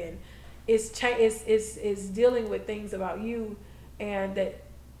all day, and it's dealing with things about you, and that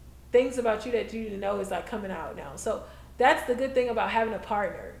things about you that you didn't know is like coming out now. So that's the good thing about having a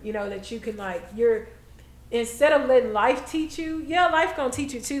partner, that you can, like, instead of letting life teach you, yeah, life gonna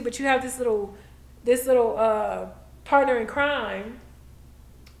teach you too, but you have this little partner in crime,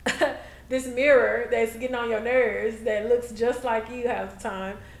 this mirror that's getting on your nerves, that looks just like you half the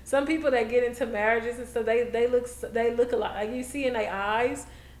time. Some people that get into marriages and stuff, they look alike. Like, you see in their eyes,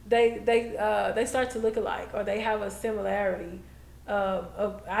 they start to look alike, or they have a similarity.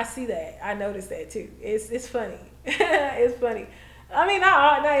 I see that. I notice that too. It's funny. It's funny. I mean,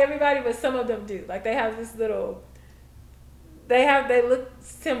 not everybody, but some of them do. Like, they have this little. They look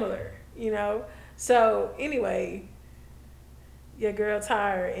similar. So anyway, your girl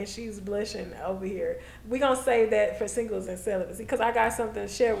tired and she's blushing over here. We gonna save that for singles and celibacy, because I got something to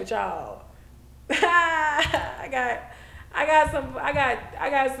share with y'all. I got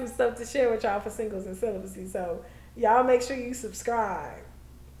some stuff to share with y'all for singles and celibacy. So y'all make sure you subscribe.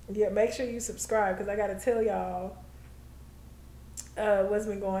 Yeah, make sure you subscribe, because I gotta tell y'all what's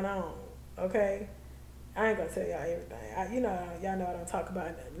been going on. Okay, I ain't gonna tell y'all everything. Y'all know I don't talk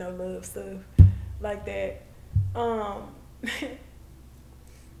about no love stuff like that.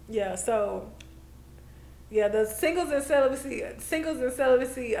 Yeah, so yeah, the singles and celibacy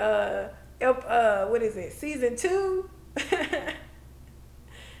what is it, season 2?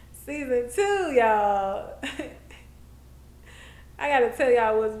 Season 2, y'all. I gotta tell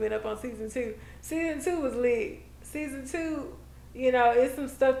y'all what's been up on season 2. Season 2 was lit. Season 2 It's some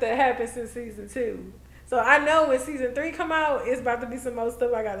stuff that happens in season 2. So I know when season 3 come out, it's about to be some more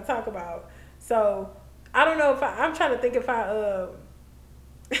stuff I got to talk about. So I don't know if I'm trying to think if I'm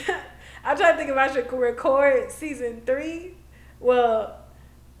trying to think if I should record season 3. Well,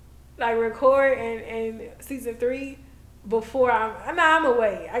 like record and season 3 before I'm gonna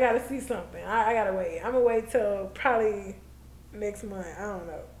wait. I gotta see something. I gotta wait. I'm gonna wait till probably next month. I don't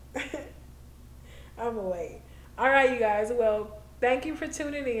know. I'm gonna wait. All right, you guys. Well, thank you for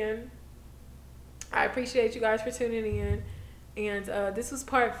tuning in. I appreciate you guys for tuning in. And this was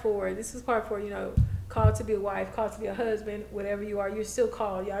part 4. This was part 4. Called to be a wife, called to be a husband, whatever you are, you're still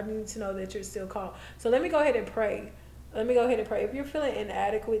called. Y'all need to know that you're still called. So let me go ahead and pray. Let me go ahead and pray. If you're feeling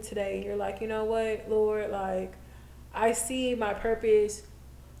inadequate today, you're like, you know what, Lord, like, I see my purpose.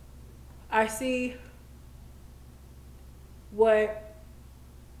 I see what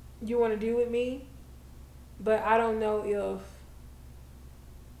you want to do with me, but I don't know if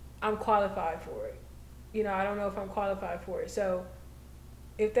I'm qualified for it. I don't know if I'm qualified for it. So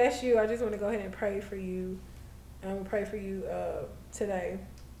if that's you, I just want to go ahead and pray for you. I'm going to pray for you today.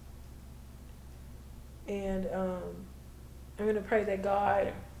 And I'm going to pray that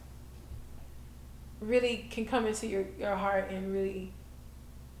God really can come into your heart and really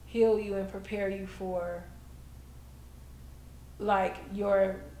heal you and prepare you for like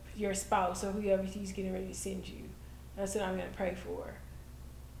your spouse or whoever he's getting ready to send you. That's what I'm going to pray for.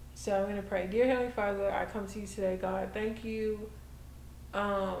 So I'm going to pray. Dear Heavenly Father, I come to you today, God. Thank you.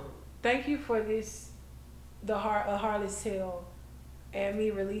 Thank you for a Harlot's Tale, and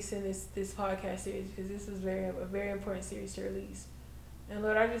me releasing this podcast series, because this is a very important series to release. And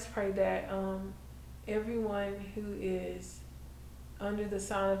Lord, I just pray that everyone who is under the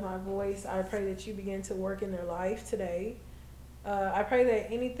sound of my voice, I pray that you begin to work in their life today. I pray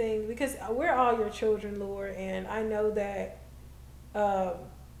that anything, because we're all your children, Lord, and I know that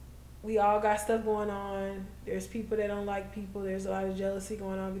we all got stuff going on. There's people that don't like people. There's a lot of jealousy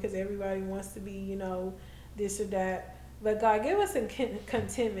going on because everybody wants to be, this or that. But God, give us some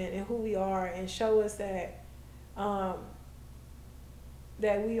contentment in who we are, and show us that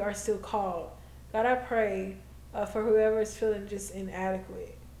that we are still called. God, I pray for whoever is feeling just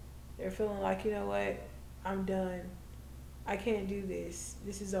inadequate. They're feeling like, you know what, I'm done. I can't do this.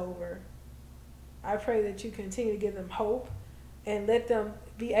 This is over. I pray that you continue to give them hope and let them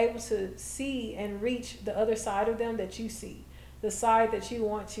be able to see and reach the other side of them that you see, the side that you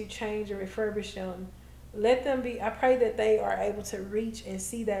want to change and refurbish them. Let them be, I pray that they are able to reach and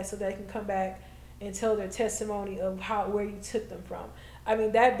see that, so they can come back and tell their testimony of where you took them from. I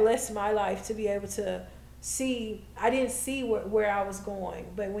mean, that blessed my life to be able to see. I didn't see where I was going,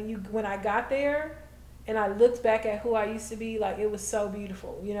 but when I got there and I looked back at who I used to be, like, it was so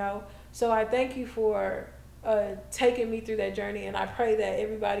beautiful, So I thank you for taking me through that journey, and I pray that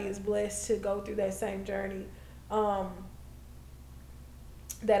everybody is blessed to go through that same journey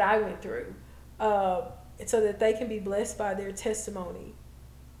that I went through, so that they can be blessed by their testimony.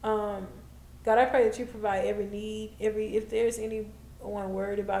 God, I pray that you provide every need, if there's anyone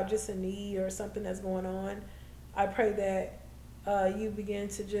worried about just a need or something that's going on, I pray that you begin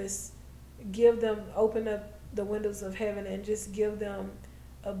to just open up the windows of heaven and just give them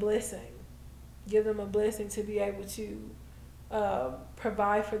a blessing. Give them a blessing to be able to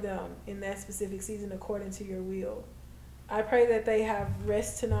provide for them in that specific season according to your will. I pray that they have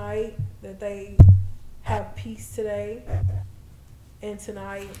rest tonight, that they have peace today and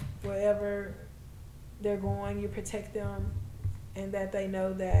tonight, wherever they're going, you protect them, and that they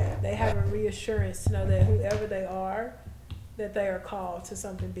know that they have a reassurance to know that whoever they are, that they are called to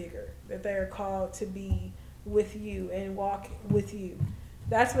something bigger, that they are called to be with you and walk with you.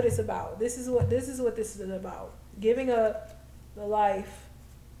 That's what it's about. This is what this is about. Giving up the life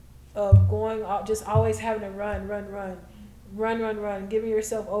of going, just always having to run, giving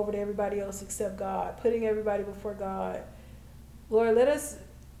yourself over to everybody else except God, putting everybody before God. Lord, let us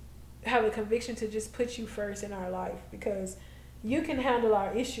have a conviction to just put you first in our life, because you can handle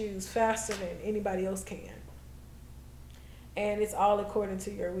our issues faster than anybody else can. And it's all according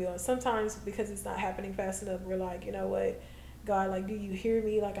to your will. And sometimes, because it's not happening fast enough, we're like, you know what, God, like, do you hear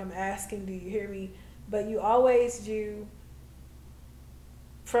me? Like, I'm asking, do you hear me? But you always do.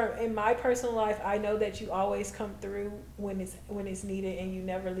 In my personal life, I know that you always come through when it's needed, and you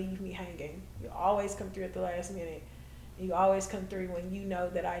never leave me hanging. You always come through at the last minute. You always come through when you know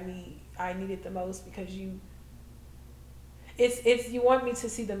that I need it the most, because you want me to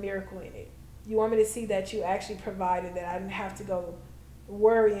see the miracle in it. You want me to see that you actually provided, that I didn't have to go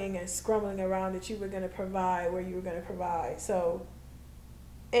worrying and scrambling around, that you were going to provide where you were going to provide. So,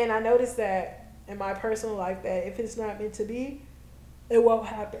 and I noticed that in my personal life, that if it's not meant to be, it won't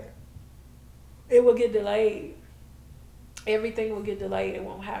happen. It will get delayed. Everything will get delayed. It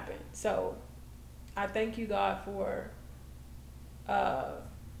won't happen. So I thank you, God, for uh,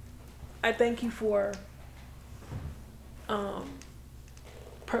 I thank you for um,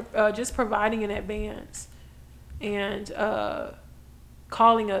 just providing in advance and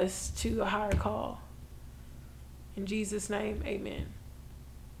calling us to a higher call. In Jesus' name, amen.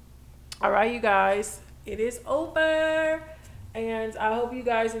 All right, you guys, it is over. And I hope you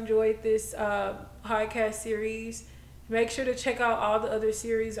guys enjoyed this podcast series. Make sure to check out all the other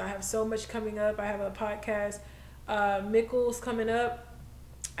series. I have so much coming up. I have a podcast, Mickles, coming up.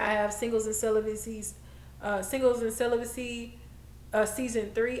 I have Singles and Celibacy,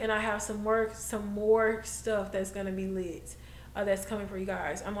 season 3, and I have some more stuff that's gonna be lit. That's coming for you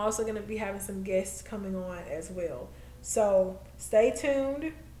guys. I'm also gonna be having some guests coming on as well. So stay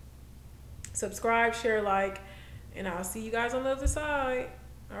tuned. Subscribe, share, like, and I'll see you guys on the other side.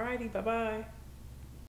 Alrighty, bye bye.